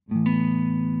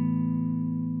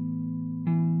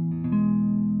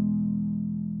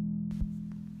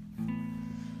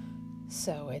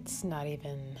So it's not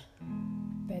even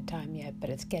bedtime yet,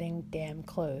 but it's getting damn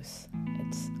close.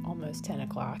 It's almost 10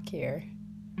 o'clock here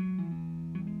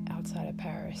outside of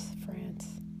Paris, France.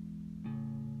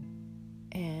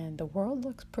 And the world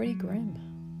looks pretty grim.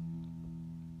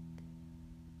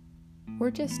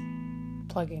 We're just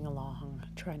plugging along,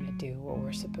 trying to do what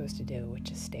we're supposed to do,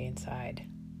 which is stay inside.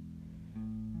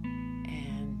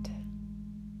 And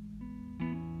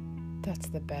that's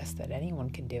the best that anyone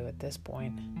can do at this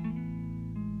point.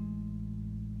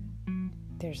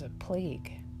 There's a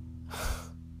plague.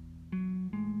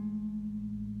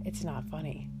 It's not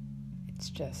funny.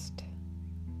 It's just,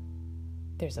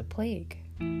 there's a plague.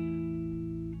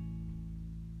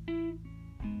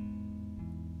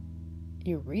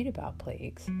 You read about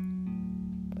plagues,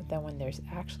 but then when there's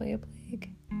actually a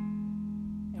plague,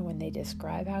 and when they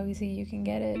describe how easy you can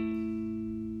get it,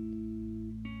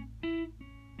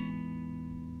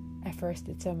 at first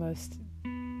it's almost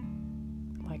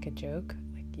like a joke.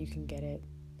 Like you can get it,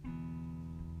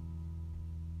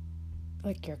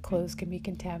 like your clothes can be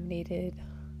contaminated,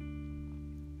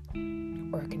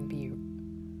 or it can be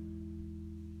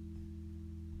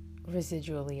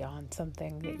residually on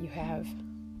something that you have,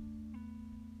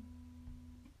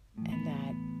 and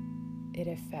that it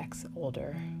affects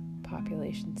older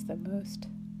populations the most.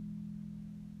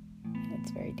 And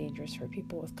it's very dangerous for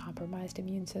people with compromised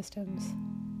immune systems.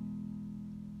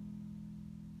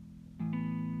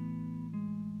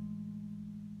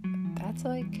 That's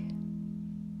like,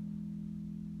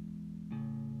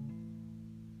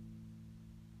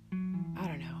 I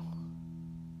don't know.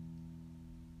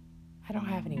 I don't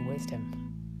have any wisdom.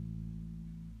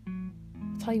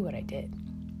 I'll tell you what I did.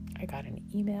 I got an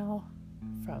email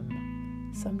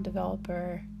from some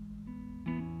developer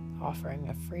offering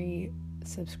a free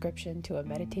subscription to a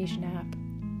meditation app,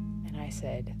 and I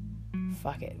said,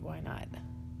 fuck it, why not?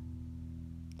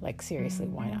 Like, seriously,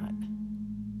 why not?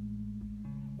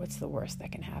 What's the worst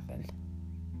that can happen?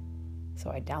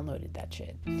 So I downloaded that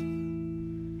shit.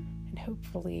 And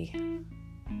hopefully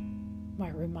my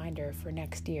reminder for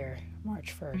next year,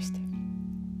 March 1st,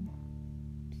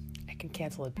 I can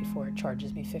cancel it before it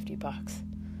charges me $50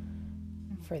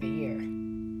 for the year.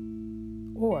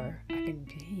 Or I can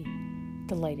be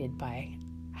delighted by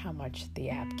how much the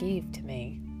app gave to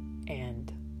me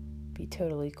and be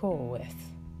totally cool with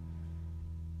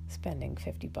spending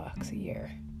 $50 a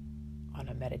year on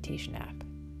a meditation app.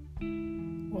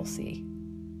 We'll see.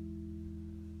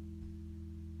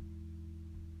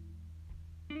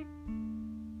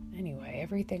 Anyway,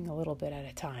 everything a little bit at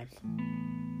a time.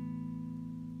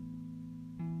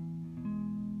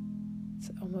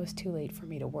 It's almost too late for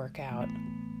me to work out.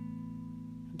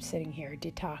 I'm sitting here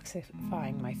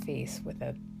detoxifying my face with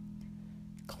a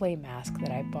clay mask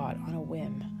that I bought on a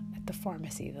whim at the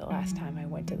pharmacy the last time I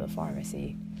went to the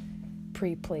pharmacy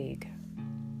pre-plague.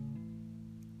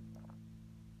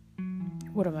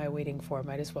 What am I waiting for?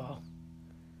 Might as well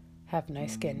have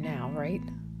nice skin now, right?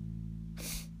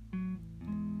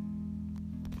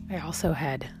 I also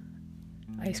had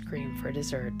ice cream for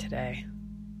dessert today.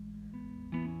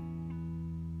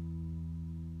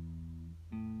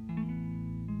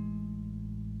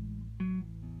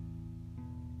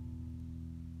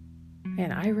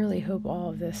 And I really hope all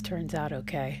of this turns out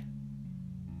okay.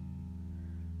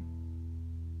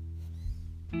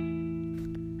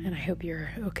 And I hope you're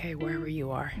okay wherever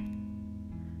you are.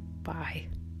 Bye.